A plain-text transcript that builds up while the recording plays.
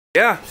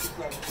Yeah.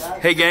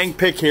 Hey gang,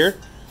 Pick here.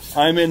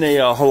 I'm in a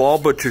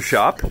halal butcher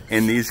shop,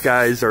 and these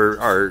guys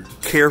are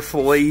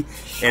carefully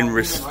and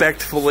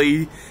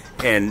respectfully,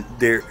 and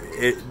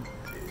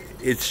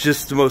it's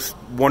just the most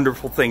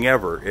wonderful thing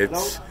ever.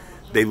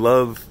 They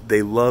love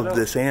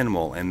this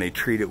animal, and they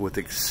treat it with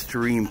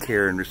extreme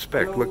care and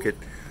respect. Look at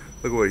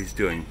what he's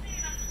doing.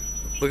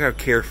 Look how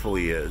careful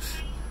he is.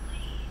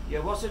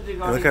 And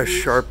look how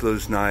sharp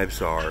those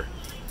knives are.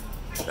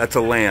 That's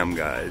a lamb,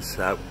 guys.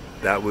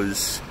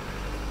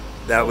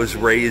 That was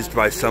raised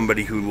by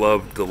somebody who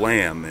loved the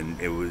lamb, and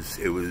it was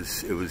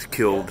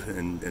killed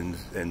and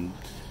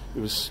it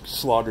was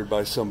slaughtered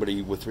by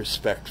somebody with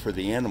respect for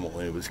the animal,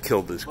 and it was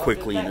killed as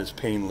quickly and as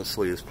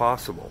painlessly as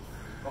possible.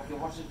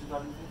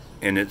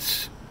 And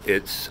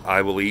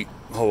I will eat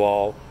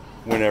halal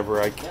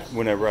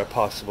whenever I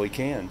possibly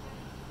can.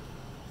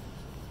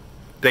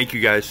 Thank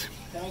you, guys.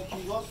 Thank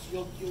you.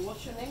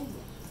 What's your name?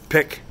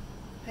 Pick.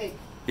 Pick.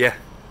 Yeah.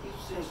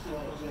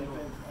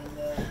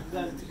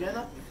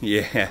 Together?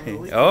 Yeah.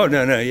 Oh,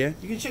 no, yeah.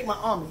 You can shake my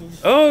arm.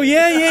 Oh,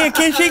 yeah. I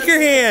can't shake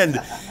your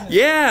hand.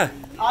 Yeah.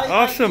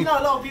 Awesome. You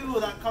know, a lot of people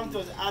that come to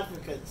us are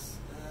advocates,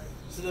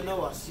 so they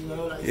know us,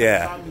 like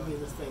yeah. family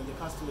business thing, the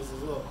customers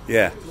as well.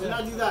 Yeah. So when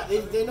I do that,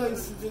 they know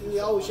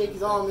instantly, shake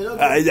his arm.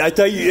 I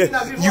tell you,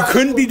 you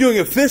couldn't be doing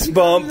a fist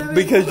bump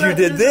because you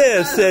did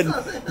this, and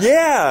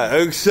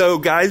yeah. So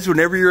guys,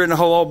 whenever you're in a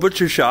halal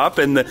butcher shop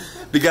and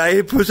the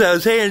guy puts out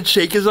his hand,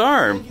 shake his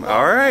arm.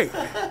 All right.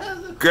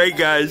 Great,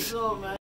 guys.